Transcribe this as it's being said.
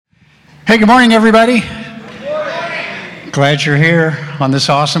Hey, good morning, everybody. Good morning. Glad you're here on this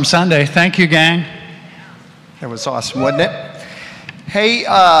awesome Sunday. Thank you, gang. That was awesome, wasn't it? Hey,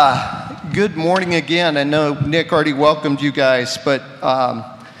 good morning again. I know Nick already welcomed you guys, but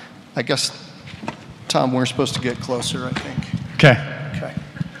I guess, Tom, we're supposed to get closer, I think. Okay.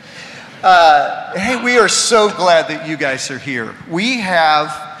 Hey, we are so glad that you guys are here. We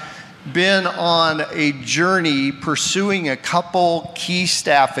have been on a journey pursuing a couple key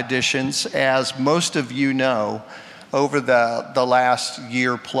staff additions, as most of you know, over the last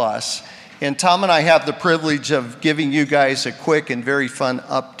year plus. And Tom and I have the privilege of giving you guys a quick and very fun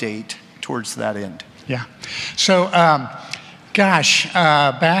update towards that end. Yeah. So,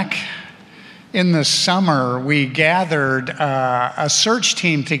 back in the summer, we gathered a search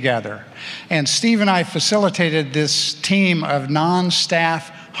team together. And Steve and I facilitated this team of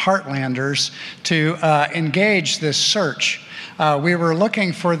non-staff Heartlanders to engage this search. We were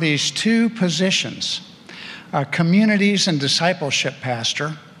looking for these two positions, a communities and discipleship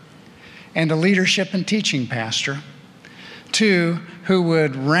pastor and a leadership and teaching pastor, two who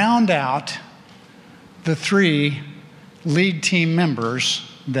would round out the three lead team members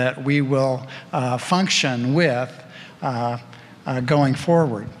that we will function with going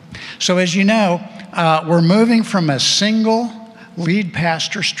forward. So as you know, we're moving from a single lead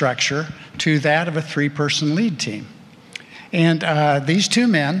pastor structure to that of a three-person lead team. And these two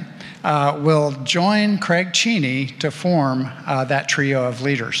men will join Craig Cheney to form that trio of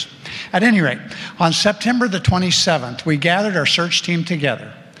leaders. At any rate, on September the 27th, we gathered our search team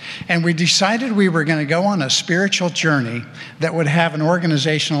together, and we decided we were going to go on a spiritual journey that would have an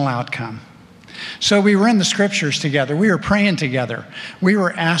organizational outcome. So we were in the scriptures together. We were praying together. We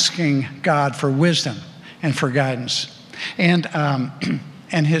were asking God for wisdom and for guidance. And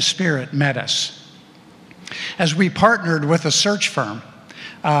His Spirit met us. As we partnered with a search firm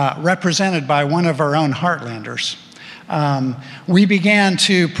represented by one of our own Heartlanders, we began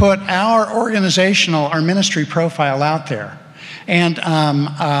to put our ministry profile out there. And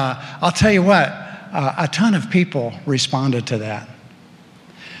I'll tell you what, a ton of people responded to that.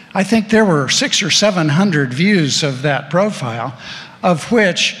 I think there were 600 or 700 views of that profile, of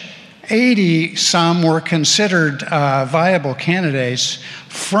which 80 some were considered viable candidates,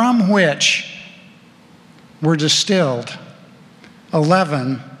 from which were distilled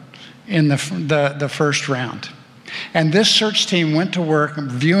 11 in the first round. And this search team went to work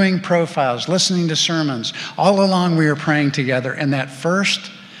viewing profiles, listening to sermons. All along we were praying together, and that first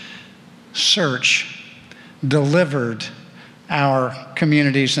search delivered our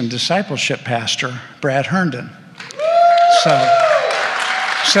communities and discipleship pastor, Brad Herndon.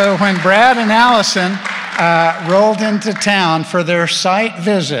 So when Brad and Allison rolled into town for their site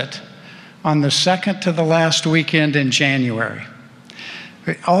visit on the second to the last weekend in January,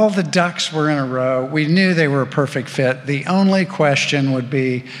 all the ducks were in a row. We knew they were a perfect fit. The only question would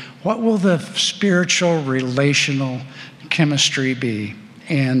be, what will the spiritual relational chemistry be?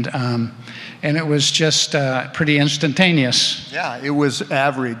 And it was just pretty instantaneous. Yeah, it was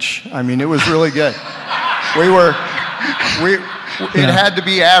average. I mean, it was really good. It had to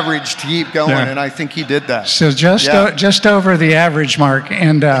be average to keep going, and I think he did that. So just over the average mark,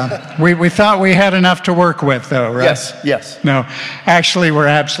 and we thought we had enough to work with, though, right? Yes. No, actually, we're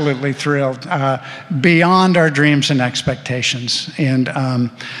absolutely thrilled, beyond our dreams and expectations, and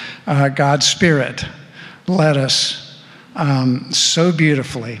God's Spirit led us so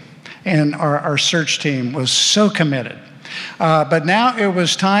beautifully, and our search team was so committed. But now it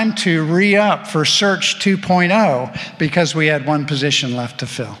was time to re-up for Search 2.0 because we had one position left to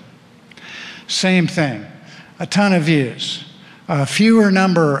fill. Same thing, a ton of views, a fewer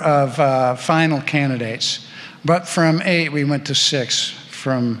number of final candidates, but from 8 we went to 6,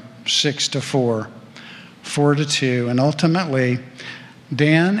 from 6 to 4, 4 to 2, and ultimately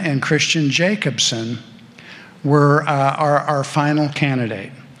Dan and Christian Jacobson were our final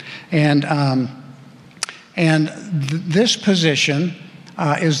candidate. And this position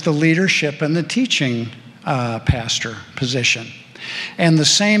is the leadership and the teaching pastor position. And the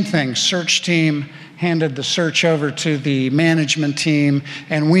same thing, search team handed the search over to the management team,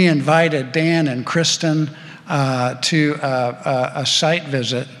 and we invited Dan and Kristen to a site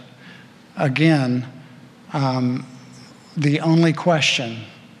visit. Again, the only question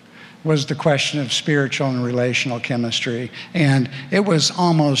was the question of spiritual and relational chemistry. And it was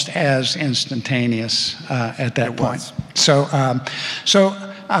almost as instantaneous at that point. So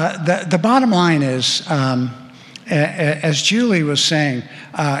the bottom line is, as Julie was saying,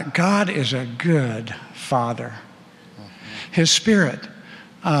 God is a good Father. His Spirit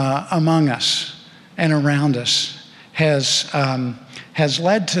among us and around us has has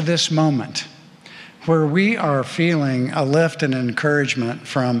led to this moment where we are feeling a lift and encouragement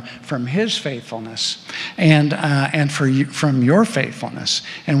from his faithfulness and from your faithfulness.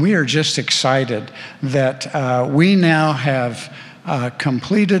 And we are just excited that we now have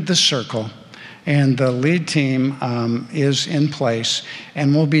completed the circle, and the lead team is in place,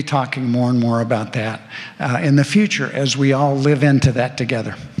 and we'll be talking more and more about that in the future as we all live into that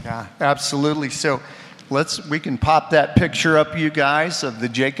together. Yeah, absolutely. So we can pop that picture up, you guys, of the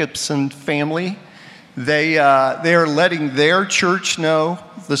Jacobson family. They are letting their church know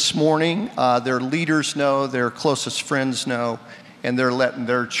this morning, their leaders know, their closest friends know, and they're letting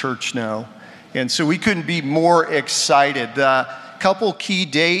their church know. And so we couldn't be more excited. Couple key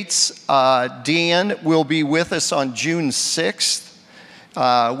dates. Dan will be with us on June 6th,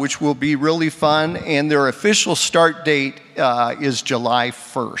 which will be really fun, and their official start date is July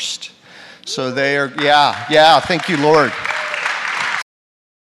 1st. So they are, thank you, Lord.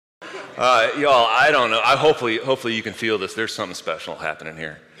 Y'all, I don't know. Hopefully you can feel this. There's something special happening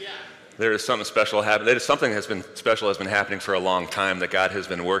here. Yeah. There is something special happening. There's something has been happening for a long time that God has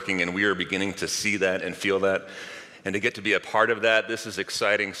been working, and we are beginning to see that and feel that. And to get to be a part of that, this is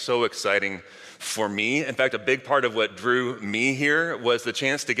exciting, so exciting for me. In fact, a big part of what drew me here was the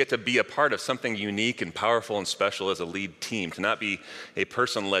chance to get to be a part of something unique and powerful and special as a lead team, to not be a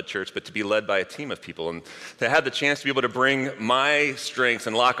person-led church, but to be led by a team of people. And to have the chance to be able to bring my strengths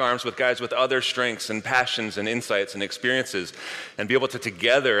and lock arms with guys with other strengths and passions and insights and experiences, and be able to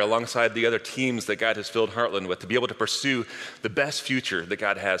together, alongside the other teams that God has filled Heartland with, to be able to pursue the best future that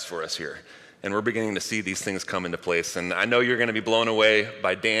God has for us here. And we're beginning to see these things come into place. And I know you're going to be blown away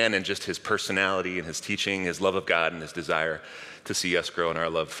by Dan and just his personality and his teaching, his love of God, and his desire to see us grow in our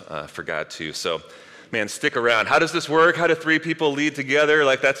love for God too. So, man, stick around. How does this work? How do three people lead together?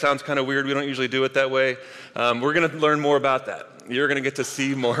 Like, that sounds kind of weird. We don't usually do it that way. We're going to learn more about that. You're going to get to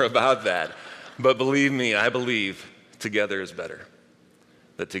see more about that. But believe me, I believe together is better.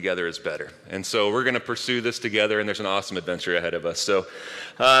 That together is better. And so we're going to pursue this together, and there's an awesome adventure ahead of us. So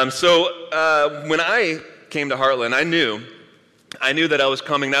when I came to Heartland, I knew that I was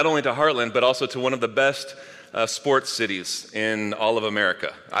coming not only to Heartland, but also to one of the best sports cities in all of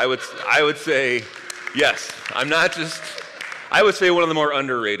America. I would say, yes, I would say one of the more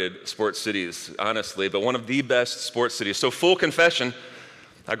underrated sports cities, honestly, but one of the best sports cities. So full confession,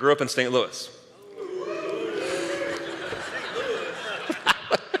 I grew up in St. Louis.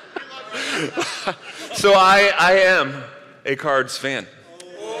 So I am a Cards fan.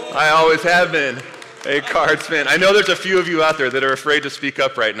 I always have been a Cards fan. I know there's a few of you out there that are afraid to speak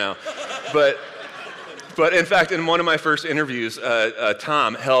up right now. But in fact, in one of my first interviews,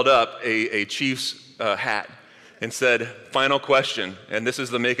 Tom held up a Chiefs hat and said, final question, and this is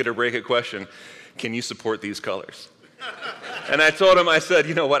the make it or break it question, can you support these colors? And I told him, I said,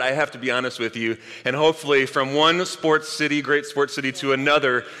 you know what, I have to be honest with you, and hopefully from one great sports city to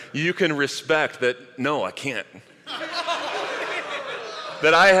another, you can respect that, no, I can't.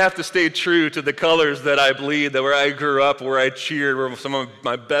 That I have to stay true to the colors that I bleed, that where I grew up, where I cheered, where some of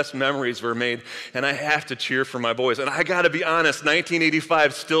my best memories were made, and I have to cheer for my boys. And I gotta be honest,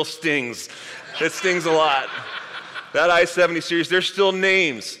 1985 still stings. It stings a lot. That I-70 series, there's still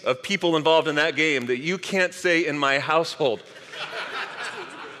names of people involved in that game that you can't say in my household.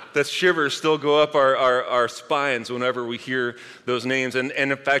 That shivers still go up our spines whenever we hear those names. And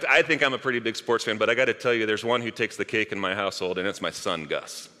in fact, I think I'm a pretty big sports fan, but I got to tell you, there's one who takes the cake in my household, and it's my son,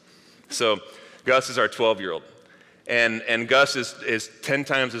 Gus. So Gus is our 12-year-old. And Gus is 10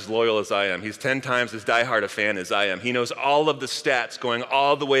 times as loyal as I am. He's 10 times as diehard a fan as I am. He knows all of the stats going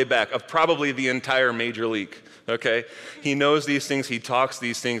all the way back of probably the entire major league. Okay, he knows these things, he talks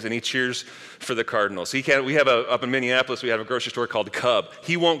these things, and he cheers for the Cardinals. Up in Minneapolis, we have a grocery store called Cub.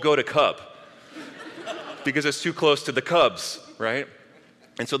 He won't go to Cub because it's too close to the Cubs, right?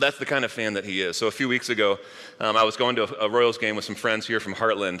 And so that's the kind of fan that he is. So a few weeks ago, I was going to a Royals game with some friends here from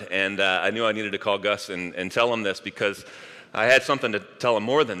Heartland, and I knew I needed to call Gus and tell him this because I had something to tell him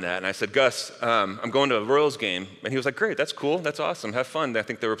more than that. And I said, Gus, I'm going to a Royals game. And he was like, great, that's cool, that's awesome, have fun. I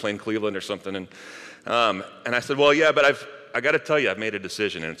think they were playing Cleveland or something. And I said, well, yeah, but I got to tell you, I've made a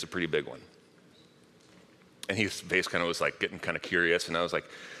decision, and it's a pretty big one. And his face kind of was like getting kind of curious, and I was like,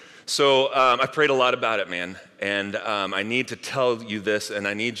 so I prayed a lot about it, man, and I need to tell you this, and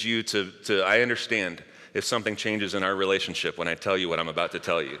I need you to I understand if something changes in our relationship when I tell you what I'm about to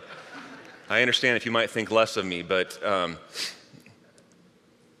tell you. I understand if you might think less of me, but, and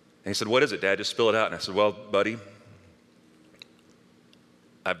he said, what is it, Dad? Just spill it out. And I said, well, buddy,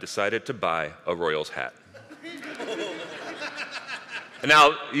 I've decided to buy a Royals hat. And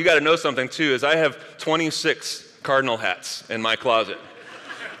now, you got to know something too, is I have 26 Cardinal hats in my closet.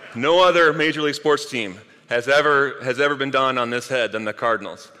 No other Major League Sports team has ever been done on this head than the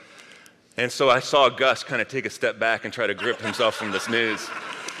Cardinals. And so I saw Gus kind of take a step back and try to grip himself from this news.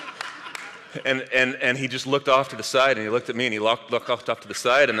 And he just looked off to the side, and he looked at me, and he looked off to the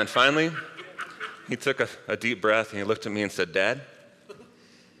side, and then finally, he took a deep breath, and he looked at me and said, "Dad,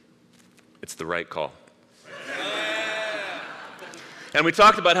 it's the right call." And we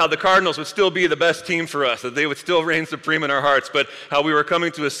talked about how the Cardinals would still be the best team for us, that they would still reign supreme in our hearts, but how we were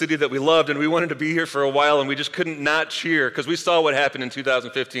coming to a city that we loved, and we wanted to be here for a while, and we just couldn't not cheer, because we saw what happened in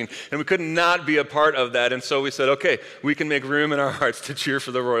 2015, and we couldn't not be a part of that. And so we said, okay, we can make room in our hearts to cheer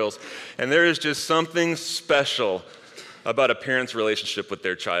for the Royals. And there is just something special about a parent's relationship with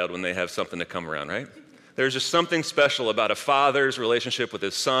their child when they have something to come around, right? There's just something special about a father's relationship with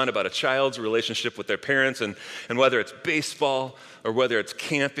his son, about a child's relationship with their parents, and whether it's baseball or whether it's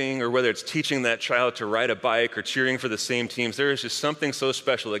camping or whether it's teaching that child to ride a bike or cheering for the same teams, there is just something so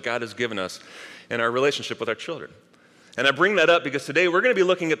special that God has given us in our relationship with our children. And I bring that up because today we're going to be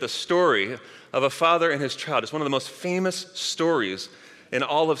looking at the story of a father and his child. It's one of the most famous stories in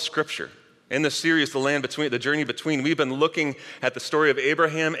all of Scripture. In the series, The Journey Between, we've been looking at the story of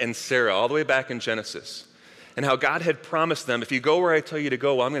Abraham and Sarah all the way back in Genesis, and how God had promised them, if you go where I tell you to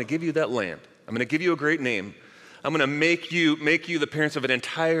go, well, I'm going to give you that land. I'm going to give you a great name. I'm going to make you the parents of an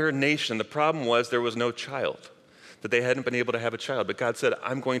entire nation. The problem was there was no child, that they hadn't been able to have a child. But God said,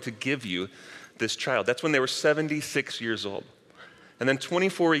 I'm going to give you this child. That's when they were 76 years old. And then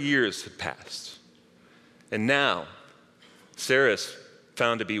 24 years had passed. And now, Sarah's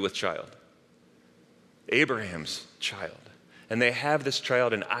found to be with child. Abraham's child. And they have this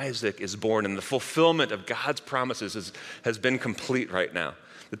child, and Isaac is born, and the fulfillment of God's promises has been complete right now.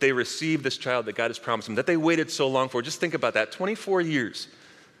 That they received this child that God has promised them, that they waited so long for. Just think about that, 24 years.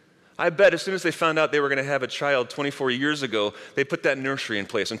 I bet as soon as they found out they were going to have a child 24 years ago, they put that nursery in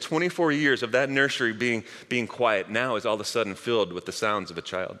place. And 24 years of that nursery being quiet now is all of a sudden filled with the sounds of a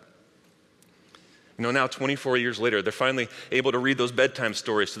child. You know, now 24 years later, they're finally able to read those bedtime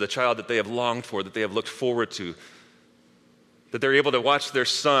stories to the child that they have longed for, that they have looked forward to. That they're able to watch their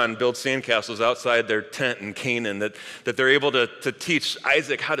son build sandcastles outside their tent in Canaan. That they're able to teach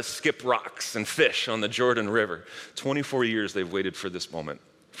Isaac how to skip rocks and fish on the Jordan River. 24 years they've waited for this moment,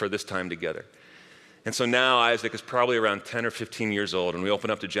 for this time together. And so now Isaac is probably around 10 or 15 years old, and we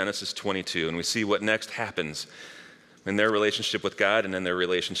open up to Genesis 22, and we see what next happens in their relationship with God and in their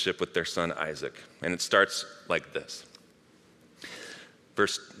relationship with their son Isaac. And it starts like this.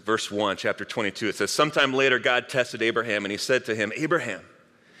 Verse 1, chapter 22, it says, "Sometime later God tested Abraham, and he said to him, 'Abraham,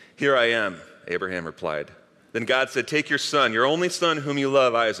 here I am,' Abraham replied. Then God said, 'Take your son, your only son whom you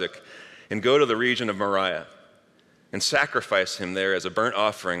love, Isaac, and go to the region of Moriah, and sacrifice him there as a burnt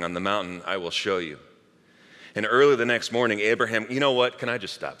offering on the mountain I will show you.' And early the next morning, Abraham," you know what? Can I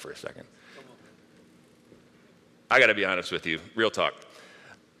just stop for a second? I got to be honest with you, real talk.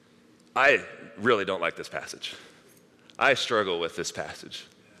 I really don't like this passage. I struggle with this passage.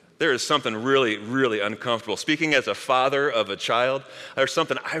 There is something really, really uncomfortable. Speaking as a father of a child, there's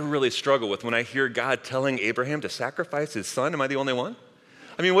something I really struggle with when I hear God telling Abraham to sacrifice his son. Am I the only one?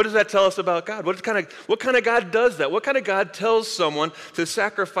 I mean, what does that tell us about God? What kind of God does that? What kind of God tells someone to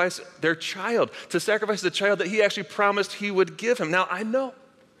sacrifice their child, to sacrifice the child that he actually promised he would give him? Now, I know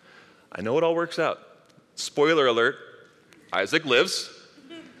it all works out. Spoiler alert, Isaac lives.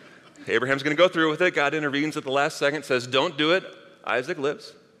 Abraham's going to go through with it. God intervenes at the last second, says, don't do it. Isaac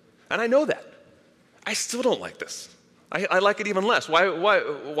lives. And I know that. I still don't like this. I like it even less.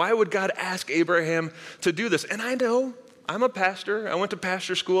 Why would God ask Abraham to do this? And I know, I'm a pastor. I went to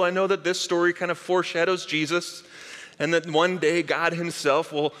pastor school. I know that this story kind of foreshadows Jesus, and that one day God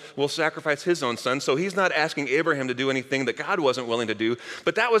himself will sacrifice his own son. So he's not asking Abraham to do anything that God wasn't willing to do,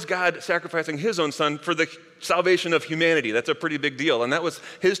 but that was God sacrificing his own son for the salvation of humanity. That's a pretty big deal, and that was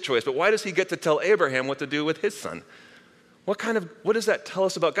his choice. But why does he get to tell Abraham what to do with his son? What does that tell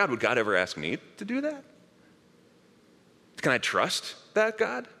us about God? Would God ever ask me to do that? Can I trust that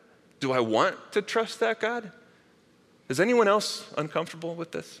God? Do I want to trust that God? Is anyone else uncomfortable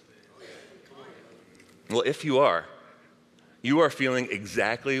with this? Well, if you are feeling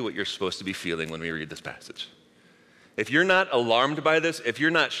exactly what you're supposed to be feeling when we read this passage. If you're not alarmed by this, if you're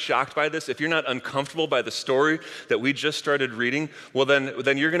not shocked by this, if you're not uncomfortable by the story that we just started reading, well,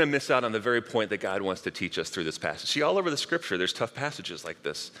 then you're going to miss out on the very point that God wants to teach us through this passage. See, all over the scripture, there's tough passages like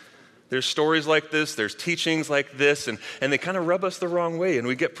this. There's stories like this, there's teachings like this, and they kind of rub us the wrong way, and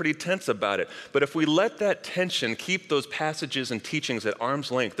we get pretty tense about it. But if we let that tension keep those passages and teachings at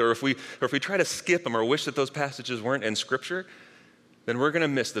arm's length, or if we try to skip them or wish that those passages weren't in Scripture, then we're going to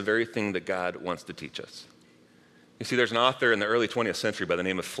miss the very thing that God wants to teach us. You see, there's an author in the early 20th century by the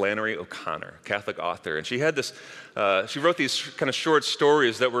name of Flannery O'Connor, Catholic author, and she wrote these kind of short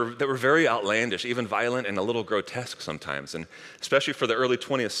stories that were very outlandish, even violent and a little grotesque sometimes. And especially for the early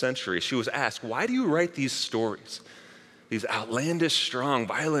 20th century, she was asked, why do you write these stories? These outlandish, strong,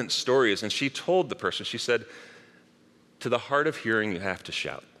 violent stories. And she told the person, she said, to the hard of hearing, you have to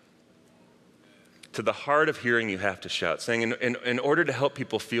shout. To the hard of hearing, you have to shout, saying in order to help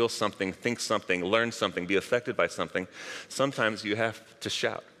people feel something, think something, learn something, be affected by something, sometimes you have to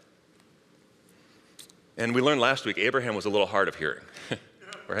shout. And we learned last week, Abraham was a little hard of hearing,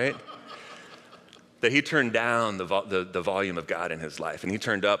 right? That he turned down the volume of God in his life, and he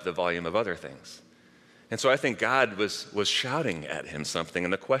turned up the volume of other things. And so I think God was shouting at him something,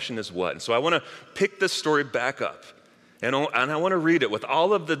 and the question is what? And so I want to pick this story back up. And I want to read it with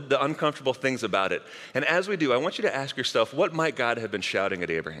all of the uncomfortable things about it. And as we do, I want you to ask yourself, what might God have been shouting at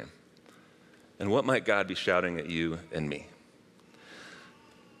Abraham? And what might God be shouting at you and me?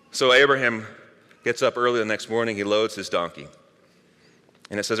 So Abraham gets up early the next morning, he loads his donkey.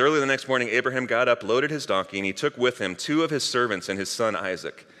 And it says, early the next morning, Abraham got up, loaded his donkey, and he took with him 2 of his servants and his son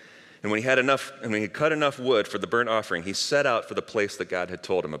Isaac. And when he had cut enough wood for the burnt offering, he set out for the place that God had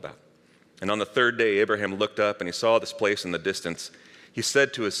told him about. And on the 3rd day, Abraham looked up and he saw this place in the distance. He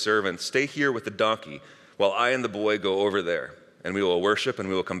said to his servants, stay here with the donkey while I and the boy go over there, and we will worship and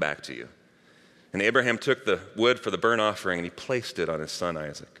we will come back to you. And Abraham took the wood for the burnt offering and he placed it on his son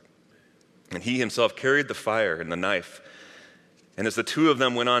Isaac. And he himself carried the fire and the knife. And as the 2 of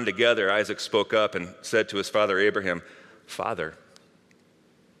them went on together, Isaac spoke up and said to his father Abraham, Father.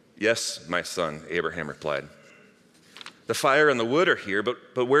 Yes, my son, Abraham replied. The fire and the wood are here, but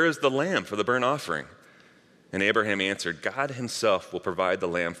where is the lamb for the burnt offering? And Abraham answered, God himself will provide the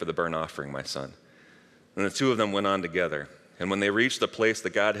lamb for the burnt offering, my son. And the 2 of them went on together. And when they reached the place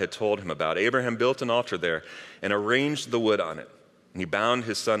that God had told him about, Abraham built an altar there and arranged the wood on it. And he bound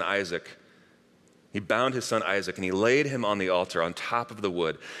his son Isaac. And he laid him on the altar on top of the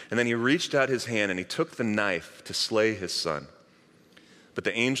wood. And then he reached out his hand and he took the knife to slay his son. But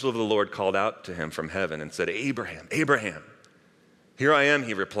the angel of the Lord called out to him from heaven and said, Abraham, Abraham. Here I am,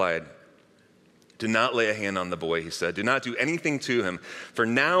 he replied. Do not lay a hand on the boy, he said. Do not do anything to him. For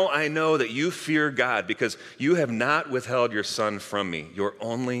now I know that you fear God, because you have not withheld your son from me, your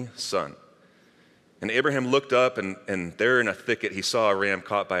only son. And Abraham looked up, and there in a thicket he saw a ram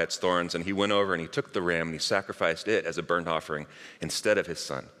caught by its thorns. And he went over and he took the ram and he sacrificed it as a burnt offering instead of his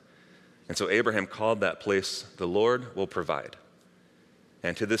son. And so Abraham called that place, the Lord will provide.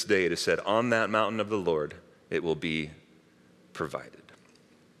 And to this day it is said, on that mountain of the Lord it will be provided.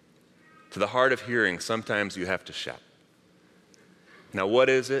 To the hard of hearing, sometimes you have to shout. Now, what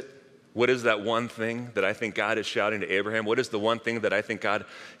is it? What is that one thing that I think God is shouting to Abraham? What is the one thing that I think God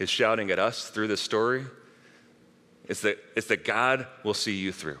is shouting at us through this story? It's that God will see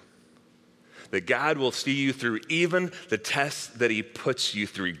you through. That God will see you through even the tests that he puts you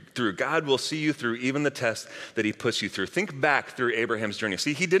through. God will see you through even the tests that he puts you through. Think back through Abraham's journey.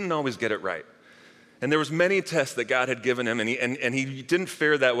 See, he didn't always get it right. And there was many tests that God had given him, and he didn't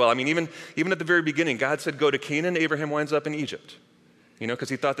fare that well. I mean, even at the very beginning, God said, go to Canaan. Abraham winds up in Egypt, because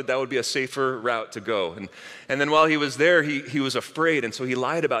he thought that would be a safer route to go. And then while he was there, he was afraid, and so he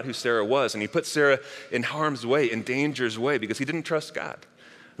lied about who Sarah was, and he put Sarah in harm's way, in danger's way, because he didn't trust God.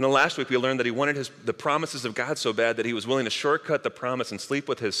 And then last week we learned that he wanted the promises of God so bad that he was willing to shortcut the promise and sleep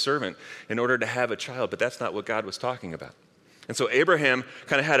with his servant in order to have a child, but that's not what God was talking about. And so Abraham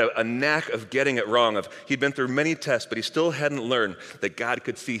kind of had a knack of getting it wrong. He'd been through many tests, but he still hadn't learned that God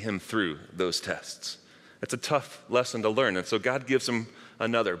could see him through those tests. It's a tough lesson to learn. And so God gives him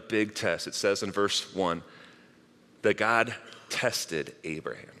another big test. It says in verse 1 that God tested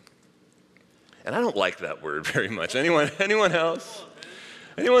Abraham. And I don't like that word very much. Anyone else?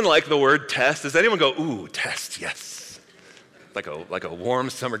 Anyone like the word test? Does anyone go, ooh, test, yes. Like a warm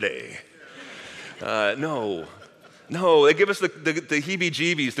summer day. No, they give us the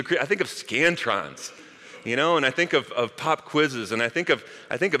heebie-jeebies. I think of Scantrons, and I think of pop quizzes, and I think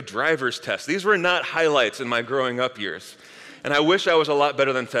of driver's tests. These were not highlights in my growing up years. And I wish I was a lot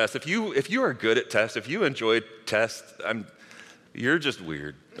better than tests. If you are good at tests, if you enjoy tests, you're just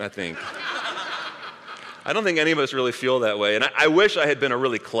weird, I think. I don't think any of us really feel that way. And I wish I had been a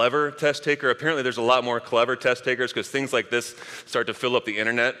really clever test taker. Apparently there's a lot more clever test takers because things like this start to fill up the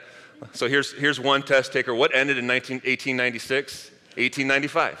internet. So here's one test taker. What ended in 1896?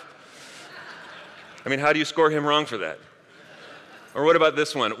 1895. I mean, how do you score him wrong for that? Or what about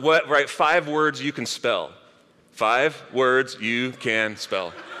this one? Write 5 words you can spell. 5 words you can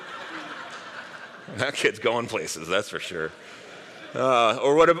spell. That kid's going places, that's for sure.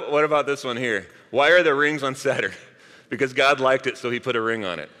 Or what about this one here? Why are there rings on Saturn? because God liked it, so he put a ring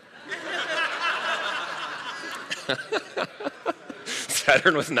on it.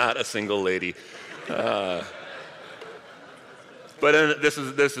 Saturn was not a single lady. But this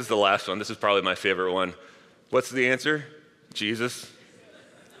is the last one. This is probably my favorite one. What's the answer? Jesus.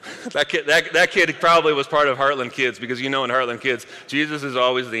 That kid probably was part of Heartland Kids, because in Heartland Kids, Jesus is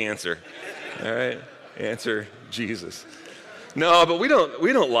always the answer. All right? Answer, Jesus. No, but we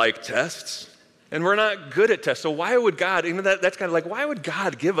don't like tests, and we're not good at tests. So why would God, that's kind of like, why would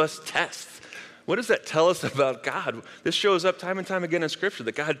God give us tests? What does that tell us about God? This shows up time and time again in Scripture,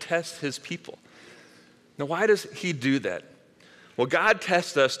 that God tests his people. Now, why does he do that? Well, God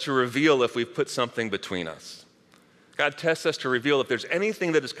tests us to reveal if we've put something between us. God tests us to reveal if there's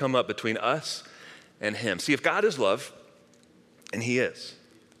anything that has come up between us and him. See, if God is love, and he is,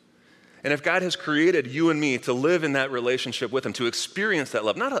 and if God has created you and me to live in that relationship with him, to experience that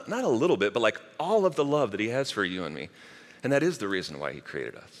love, not a little bit, but like all of the love that he has for you and me, and that is the reason why he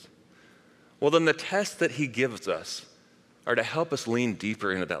created us, well, then the tests that he gives us are to help us lean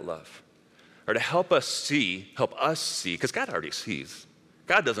deeper into that love, or to help us see, because God already sees.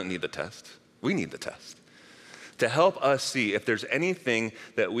 God doesn't need the test. We need the test. To help us see if there's anything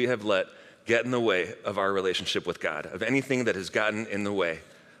that we have let get in the way of our relationship with God, of anything that has gotten in the way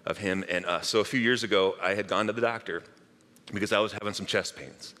of him and us. So a few years ago, I had gone to the doctor because I was having some chest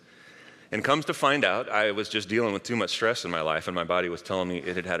pains. And comes to find out, I was just dealing with too much stress in my life, and my body was telling me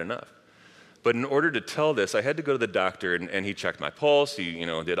it had had enough. But in order to tell this, I had to go to the doctor, and he checked my pulse. He,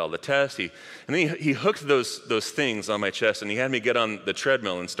 did all the tests. And then he hooked those things on my chest, and he had me get on the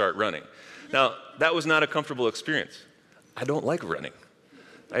treadmill and start running. Now, that was not a comfortable experience. I don't like running.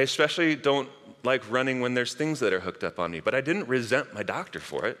 I especially don't like running when there's things that are hooked up on me. But I didn't resent my doctor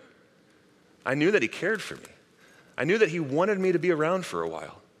for it. I knew that he cared for me. I knew that he wanted me to be around for a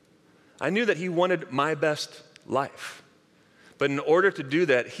while. I knew that he wanted my best life. But in order to do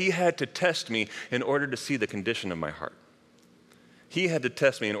that, he had to test me in order to see the condition of my heart. He had to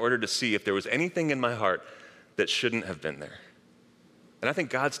test me in order to see if there was anything in my heart that shouldn't have been there. And I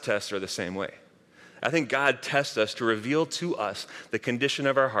think God's tests are the same way. I think God tests us to reveal to us the condition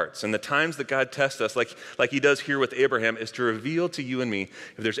of our hearts. And the times that God tests us, like he does here with Abraham, is to reveal to you and me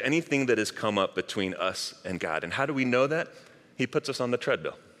if there's anything that has come up between us and God. And how do we know that? He puts us on the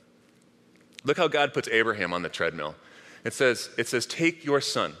treadmill. Look how God puts Abraham on the treadmill. It says, take your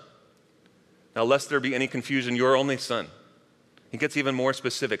son. Now, lest there be any confusion, your only son. He gets even more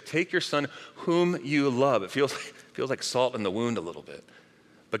specific. Take your son whom you love. It feels like salt in the wound a little bit.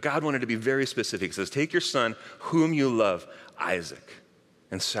 But God wanted to be very specific. He says, take your son whom you love, Isaac,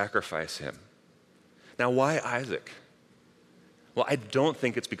 and sacrifice him. Now, why Isaac? Well, I don't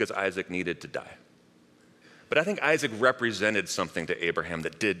think it's because Isaac needed to die. But I think Isaac represented something to Abraham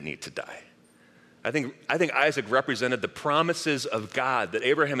that did need to die. I think Isaac represented the promises of God that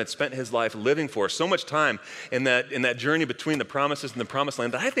Abraham had spent his life living for, so much time in that journey between the promises and the promised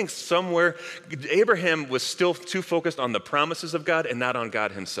land, that I think somewhere Abraham was still too focused on the promises of God and not on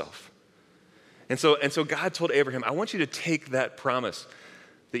God himself. And so God told Abraham, I want you to take that promise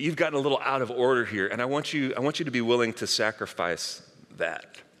that you've gotten a little out of order here, and I want you to be willing to sacrifice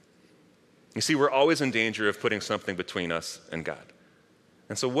that. You see, we're always in danger of putting something between us and God.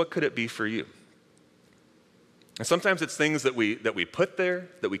 And so what could it be for you? And sometimes it's things that we put there,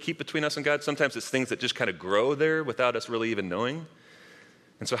 that we keep between us and God. Sometimes it's things that just kind of grow there without us really even knowing.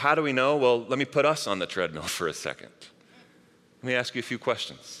 And so how do we know? Well, let me put us on the treadmill for a second. Let me ask you a few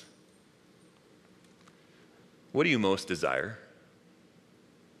questions. What do you most desire?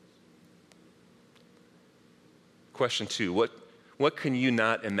 Question 2, what can you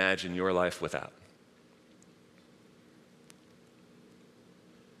not imagine your life without?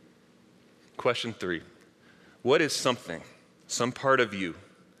 Question 3, what is something, some part of you,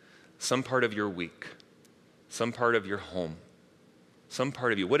 some part of your week, some part of your home, some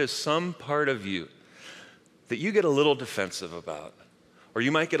part of you? What is some part of you that you get a little defensive about, or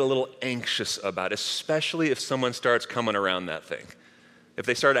you might get a little anxious about, especially if someone starts coming around that thing, if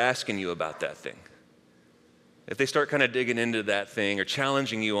they start asking you about that thing, if they start kind of digging into that thing or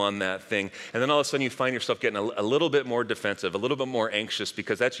challenging you on that thing, and then all of a sudden you find yourself getting a little bit more defensive, a little bit more anxious,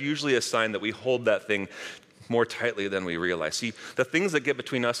 because that's usually a sign that we hold that thing more tightly than we realize. See, the things that get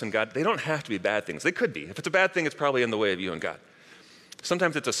between us and God, they don't have to be bad things. They could be. If it's a bad thing, it's probably in the way of you and God.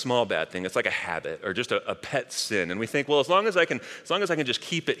 Sometimes it's a small bad thing. It's like a habit or just a pet sin. And we think, well, as long as I can just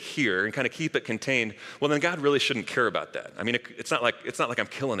keep it here and kind of keep it contained, well, then God really shouldn't care about that. I mean, it's not like I'm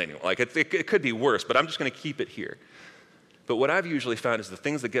killing anyone. Like it could be worse, but I'm just going to keep it here. But what I've usually found is the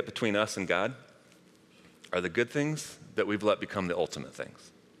things that get between us and God are the good things that we've let become the ultimate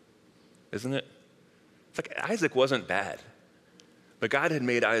things. Isn't it? It's like Isaac wasn't bad, but God had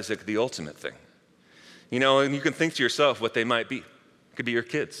made Isaac the ultimate thing. And you can think to yourself what they might be. It could be your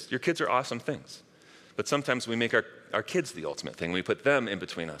kids. Your kids are awesome things. But sometimes we make our kids the ultimate thing. We put them in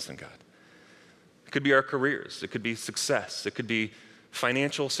between us and God. It could be our careers. It could be success. It could be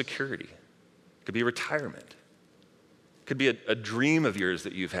financial security. It could be retirement. It could be a dream of yours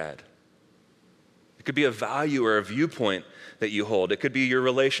that you've had. It could be a value or a viewpoint that you hold. It could be your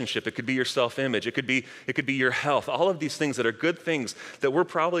relationship. It could be your self-image. It could be your health. All of these things that are good things that we're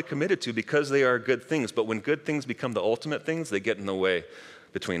probably committed to because they are good things. But when good things become the ultimate things, they get in the way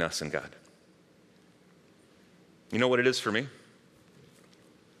between us and God. You know what it is for me?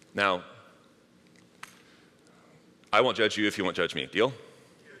 Now, I won't judge you if you won't judge me. Deal?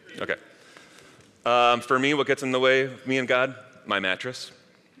 Okay. For me, what gets in the way of me and God? My mattress.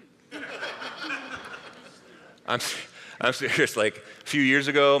 I'm serious. Like a few years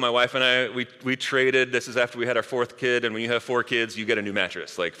ago, my wife and I, we traded. This is after we had our fourth kid, and when you have 4 kids, you get a new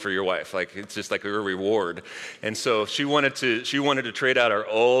mattress, like for your wife. Like it's just like a reward. And so she wanted to trade out our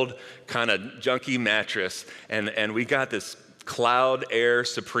old kind of junky mattress, and we got this Cloud Air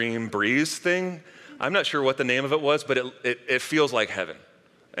Supreme Breeze thing. I'm not sure what the name of it was, but it feels like heaven.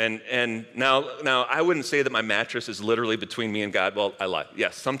 And now I wouldn't say that my mattress is literally between me and God. Well, I lied.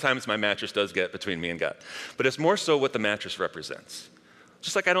 Yes, sometimes my mattress does get between me and God. But it's more so what the mattress represents.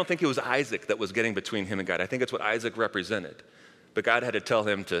 Just like I don't think it was Isaac that was getting between him and God. I think it's what Isaac represented. But God had to tell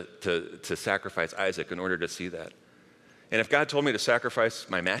him to sacrifice Isaac in order to see that. And if God told me to sacrifice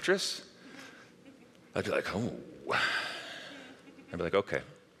my mattress, I'd be like, oh. I'd be like, okay.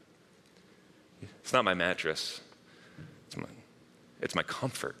 It's not my mattress. It's my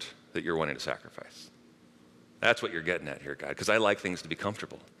comfort that you're wanting to sacrifice. That's what you're getting at here, God, because I like things to be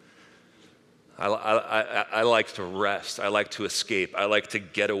comfortable. I like to rest. I like to escape. I like to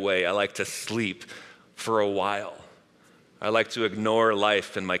get away. I like to sleep for a while. I like to ignore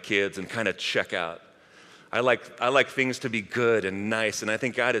life and my kids and kind of check out. I like things to be good and nice, and I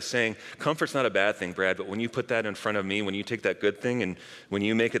think God is saying, comfort's not a bad thing, Brad, but when you put that in front of me, when you take that good thing and when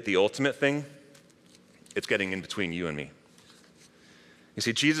you make it the ultimate thing, it's getting in between you and me. You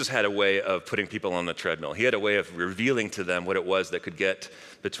see, Jesus had a way of putting people on the treadmill. He had a way of revealing to them what it was that could get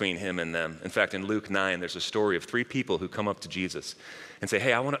between him and them. In fact, in Luke 9, there's a story of 3 people who come up to Jesus and say,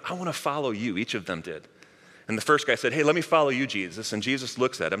 hey, I want to follow you. Each of them did. And the first guy said, hey, let me follow you, Jesus. And Jesus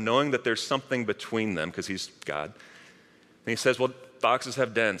looks at him, knowing that there's something between them because he's God. And he says, well, foxes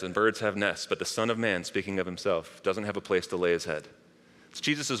have dens and birds have nests, but the Son of Man, speaking of himself, doesn't have a place to lay his head. It's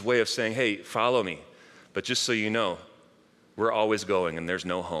Jesus' way of saying, hey, follow me. But just so you know, we're always going and there's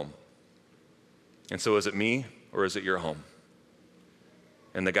no home. And so is it me or is it your home?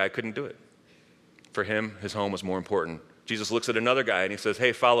 And the guy couldn't do it. For him, his home was more important. Jesus looks at another guy and he says,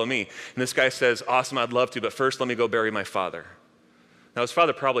 hey, follow me. And this guy says, awesome, I'd love to, but first let me go bury my father. Now his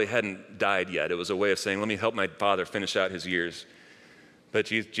father probably hadn't died yet. It was a way of saying, let me help my father finish out his years. But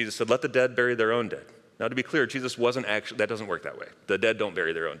Jesus said, let the dead bury their own dead. Now to be clear, Jesus wasn't actually, that doesn't work that way. The dead don't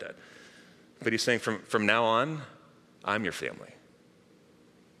bury their own dead. But he's saying from now on, I'm your family.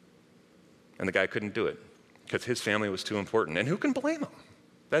 And the guy couldn't do it because his family was too important. And who can blame him?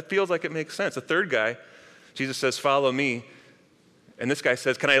 That feels like it makes sense. The third guy, Jesus says, follow me. And this guy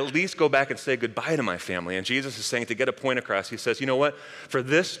says, can I at least go back and say goodbye to my family? And Jesus is saying, to get a point across, he says, you know what? For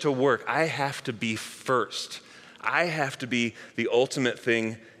this to work, I have to be first. I have to be the ultimate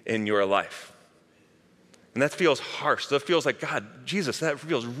thing in your life. And that feels harsh. That feels like, God, Jesus, that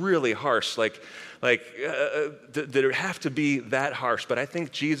feels really harsh. Did it have to be that harsh? But I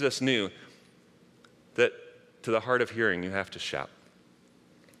think Jesus knew that to the hard of hearing, you have to shout.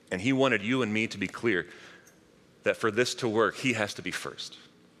 And he wanted you and me to be clear that for this to work, he has to be first.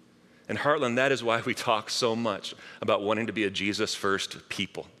 And Heartland, that is why we talk so much about wanting to be a Jesus-first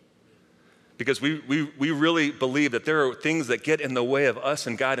people. Because we really believe that there are things that get in the way of us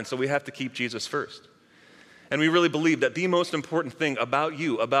and God, and so we have to keep Jesus first. And we really believe that the most important thing about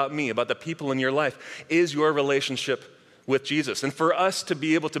you, about me, about the people in your life is your relationship with Jesus. And for us to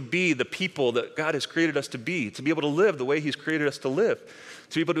be able to be the people that God has created us to be able to live the way he's created us to live,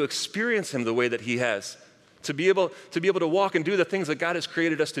 to be able to experience him the way that he has, to be able to walk and do the things that God has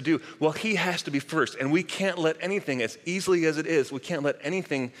created us to do, well, he has to be first. And we can't let anything, as easily as it is, we can't let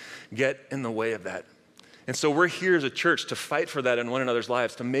anything get in the way of that. And so we're here as a church to fight for that in one another's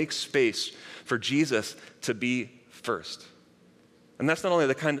lives, to make space for Jesus to be first. And that's not only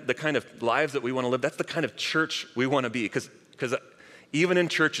the kind of lives that we want to live, that's the kind of church we want to be. Because even in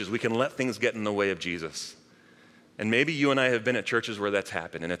churches, we can let things get in the way of Jesus. And maybe you and I have been at churches where that's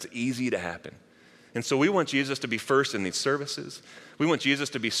happened, and it's easy to happen. And so we want Jesus to be first in these services. We want Jesus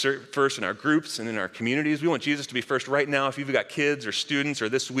to be first in our groups and in our communities. We want Jesus to be first right now if you've got kids or students or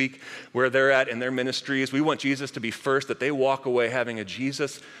this week where they're at in their ministries. We want Jesus to be first, that they walk away having a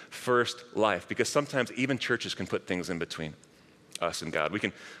Jesus-first life, because sometimes even churches can put things in between us and God.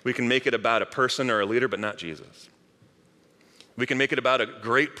 We can make it about a person or a leader, but not Jesus. We can make it about a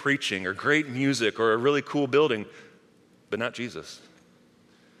great preaching or great music or a really cool building, but not Jesus.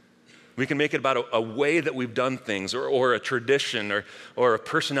 We can make it about a way that we've done things or a tradition or a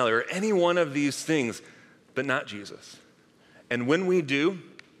personality or any one of these things, but not Jesus. And when we do,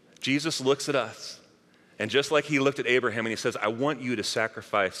 Jesus looks at us. And just like he looked at Abraham and he says, I want you to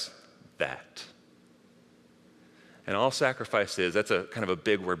sacrifice that. And all sacrifice is, that's a kind of a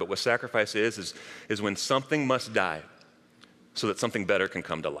big word, but what sacrifice is when something must die so that something better can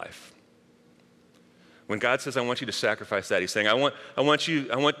come to life. When God says, I want you to sacrifice that, he's saying, I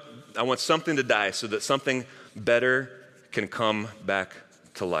want something to die so that something better can come back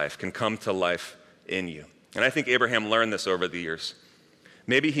to life, can come to life in you. And I think Abraham learned this over the years.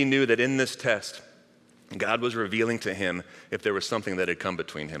 Maybe he knew that in this test, God was revealing to him if there was something that had come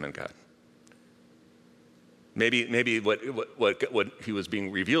between him and God. Maybe what he was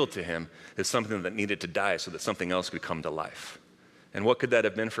being revealed to him is something that needed to die so that something else could come to life. And what could that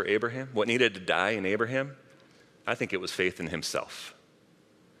have been for Abraham? What needed to die in Abraham? I think it was faith in himself.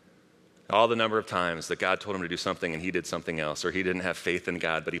 All the number of times that God told him to do something and he did something else, or he didn't have faith in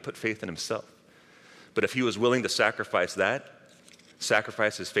God, but he put faith in himself. But if he was willing to sacrifice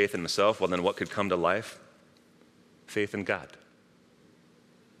his faith in himself, well, then what could come to life? Faith in God.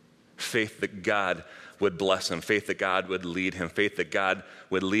 Faith that God would bless him, faith that God would lead him, faith that God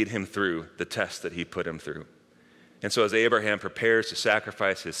would lead him through the test that he put him through. And so as Abraham prepares to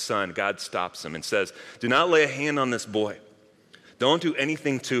sacrifice his son, God stops him and says, do not lay a hand on this boy. Don't do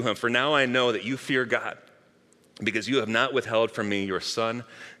anything to him, for now I know that you fear God, because you have not withheld from me your son,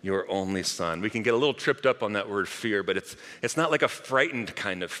 your only son. We can get a little tripped up on that word fear, but it's not like a frightened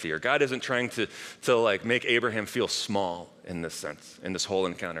kind of fear. God isn't trying to like make Abraham feel small in this sense, in this whole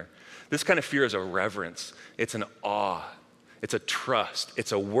encounter. This kind of fear is a reverence. It's an awe. It's a trust.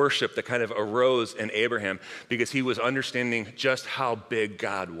 It's a worship that kind of arose in Abraham because he was understanding just how big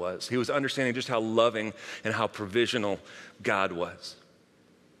God was. He was understanding just how loving and how provisional God was.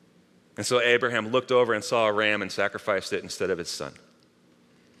 And so Abraham looked over and saw a ram and sacrificed it instead of his son.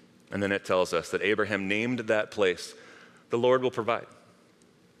 And then it tells us that Abraham named that place, the Lord will provide.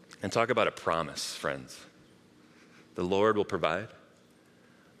 And talk about a promise, friends. The Lord will provide.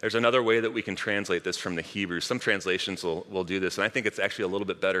 There's another way that we can translate this from the Hebrew. Some translations will do this, and I think it's actually a little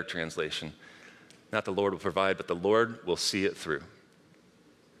bit better translation. Not the Lord will provide, but the Lord will see it through.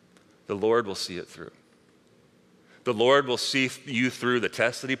 The Lord will see it through. The Lord will see you through the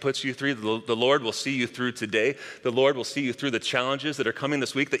test that he puts you through. The Lord will see you through today. The Lord will see you through the challenges that are coming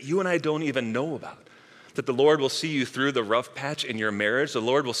this week that you and I don't even know about. That the Lord will see you through the rough patch in your marriage. The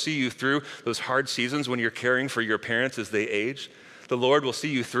Lord will see you through those hard seasons when you're caring for your parents as they age. The Lord will see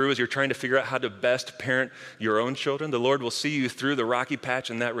you through as you're trying to figure out how to best parent your own children. The Lord will see you through the rocky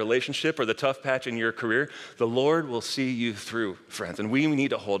patch in that relationship or the tough patch in your career. The Lord will see you through, friends. And we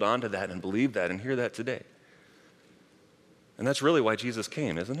need to hold on to that and believe that and hear that today. And that's really why Jesus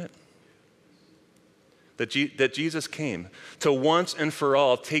came, isn't it? That Jesus came to once and for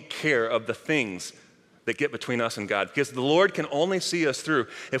all take care of the things that get between us and God. Because the Lord can only see us through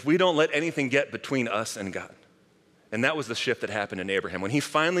if we don't let anything get between us and God. And that was the shift that happened in Abraham. When he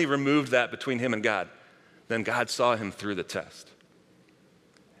finally removed that between him and God, then God saw him through the test.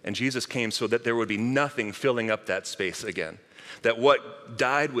 And Jesus came so that there would be nothing filling up that space again. That what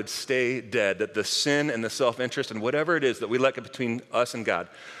died would stay dead. That the sin and the self-interest and whatever it is that we let get between us and God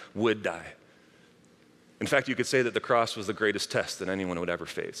would die. In fact, you could say that the cross was the greatest test that anyone would ever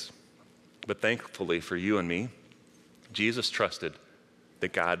face. But thankfully for you and me, Jesus trusted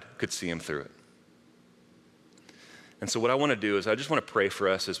that God could see him through it. And so what I want to do is I just want to pray for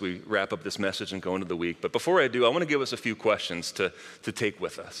us as we wrap up this message and go into the week. But before I do, I want to give us a few questions to take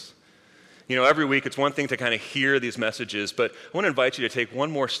with us. You know, every week it's one thing to kind of hear these messages, but I want to invite you to take one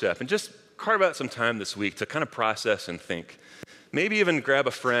more step and just carve out some time this week to kind of process and think. Maybe even grab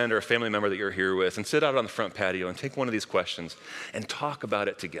a friend or a family member that you're here with and sit out on the front patio and take one of these questions and talk about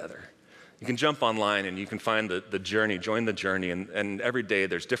it together. You can jump online and you can find the journey, join the journey, and every day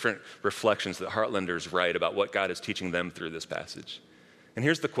there's different reflections that Heartlanders write about what God is teaching them through this passage. And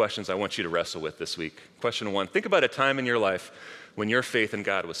here's the questions I want you to wrestle with this week. Question 1, think about a time in your life when your faith in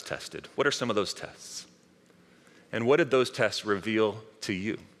God was tested. What are some of those tests? And what did those tests reveal to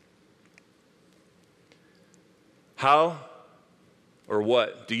you? How or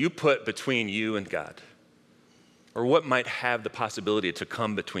what do you put between you and God? Or what might have the possibility to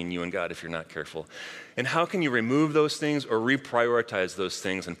come between you and God if you're not careful? And how can you remove those things or reprioritize those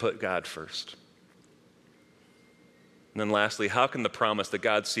things and put God first? And then lastly, how can the promise that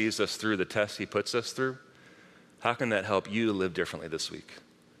God sees us through the tests he puts us through, how can that help you live differently this week?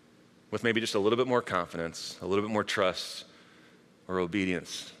 With maybe just a little bit more confidence, a little bit more trust or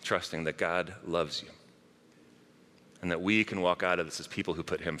obedience, trusting that God loves you and that we can walk out of this as people who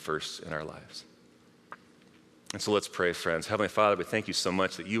put him first in our lives. And so let's pray, friends. Heavenly Father, we thank you so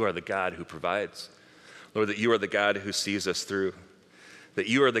much that you are the God who provides. Lord, that you are the God who sees us through. That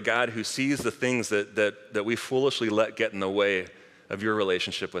you are the God who sees the things that we foolishly let get in the way of your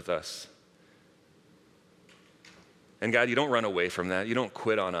relationship with us. And God, you don't run away from that. You don't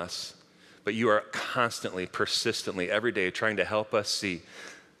quit on us. But you are constantly, persistently, every day trying to help us see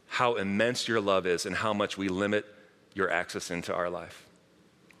how immense your love is and how much we limit your access into our life.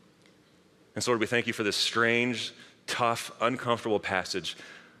 And so, Lord, we thank you for this strange, tough, uncomfortable passage,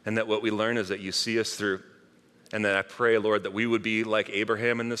 and that what we learn is that you see us through. And that I pray, Lord, that we would be like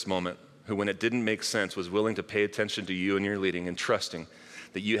Abraham in this moment, who when it didn't make sense was willing to pay attention to you and your leading and trusting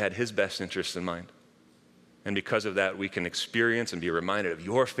that you had his best interests in mind. And because of that, we can experience and be reminded of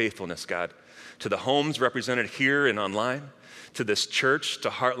your faithfulness, God, to the homes represented here and online, to this church, to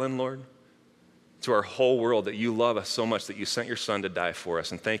Heartland, Lord, to our whole world, that you love us so much that you sent your son to die for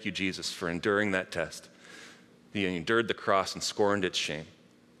us. And thank you, Jesus, for enduring that test. You endured the cross and scorned its shame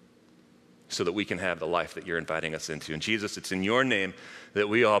so that we can have the life that you're inviting us into. And Jesus, it's in your name that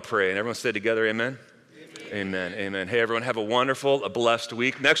we all pray. And everyone said together, amen? Amen. Amen. Hey, everyone, have a wonderful, a blessed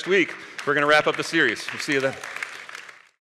week. Next week, we're going to wrap up the series. We'll see you then.